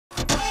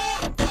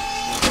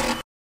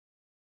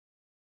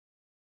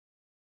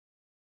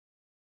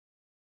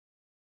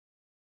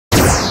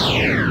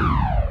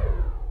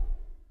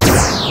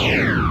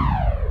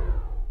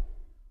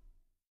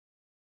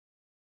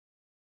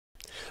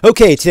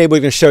Okay, today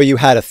we're going to show you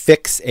how to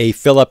fix a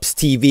Philips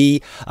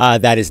TV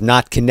that is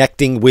not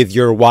connecting with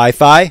your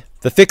Wi-Fi.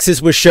 The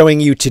fixes we're showing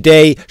you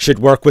today should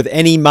work with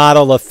any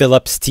model of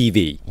Philips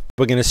TV.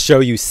 We're going to show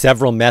you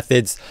several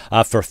methods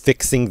for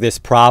fixing this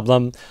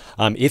problem.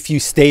 If you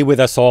stay with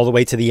us all the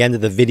way to the end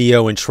of the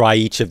video and try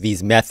each of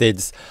these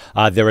methods,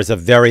 there is a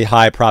very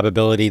high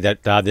probability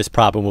that this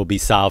problem will be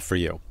solved for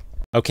you.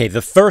 Okay,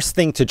 the first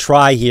thing to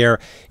try here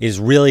is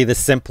really the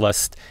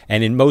simplest,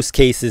 and in most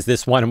cases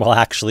this one will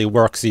actually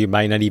work, so you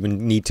might not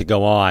even need to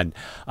go on.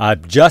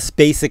 Just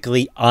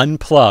basically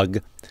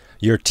unplug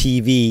your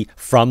TV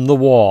from the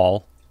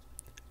wall,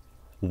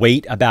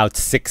 wait about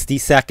 60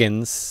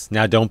 seconds.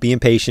 Now don't be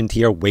impatient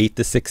here, wait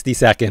the 60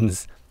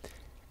 seconds,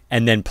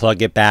 and then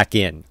plug it back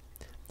in.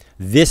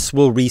 This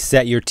will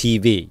reset your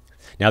TV.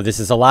 Now this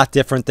is a lot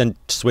different than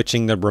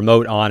switching the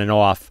remote on and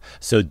off,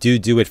 so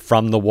do it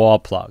from the wall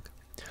plug.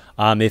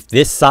 If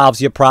this solves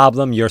your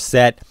problem, you're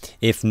set.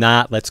 If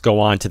not, let's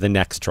go on to the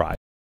next try.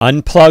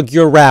 Unplug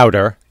your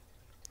router,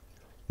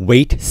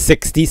 wait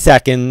 60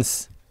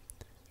 seconds,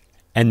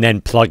 and then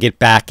plug it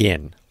back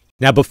in.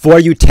 Now, before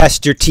you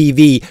test your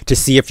TV to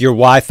see if your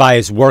Wi-Fi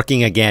is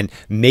working again,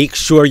 make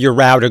sure your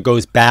router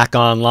goes back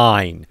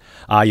online.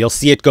 You'll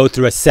see it go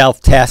through a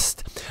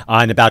self-test,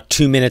 and about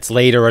 2 minutes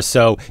later or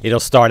so,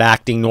 it'll start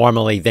acting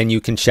normally. Then you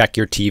can check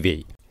your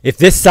TV. If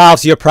this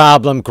solves your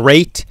problem,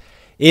 great.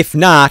 If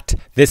not,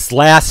 this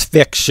last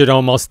fix should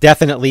almost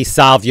definitely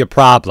solve your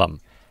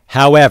problem.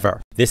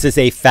 However, this is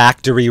a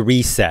factory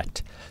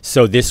reset,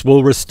 so this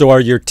will restore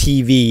your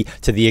TV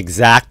to the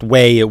exact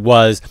way it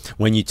was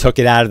when you took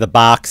it out of the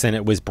box and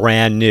it was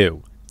brand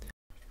new.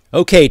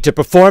 Okay, to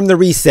perform the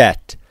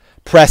reset,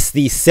 press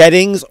the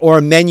Settings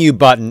or Menu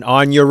button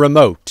on your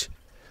remote.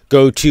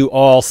 Go to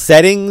All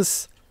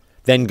Settings,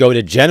 then go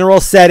to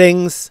General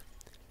Settings,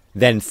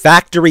 then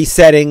Factory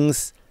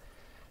Settings,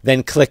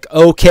 then click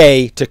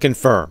OK to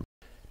confirm.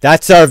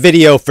 That's our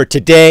video for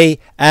today.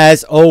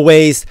 As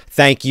always,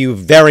 thank you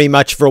very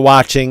much for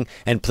watching,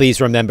 and please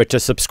remember to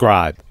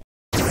subscribe.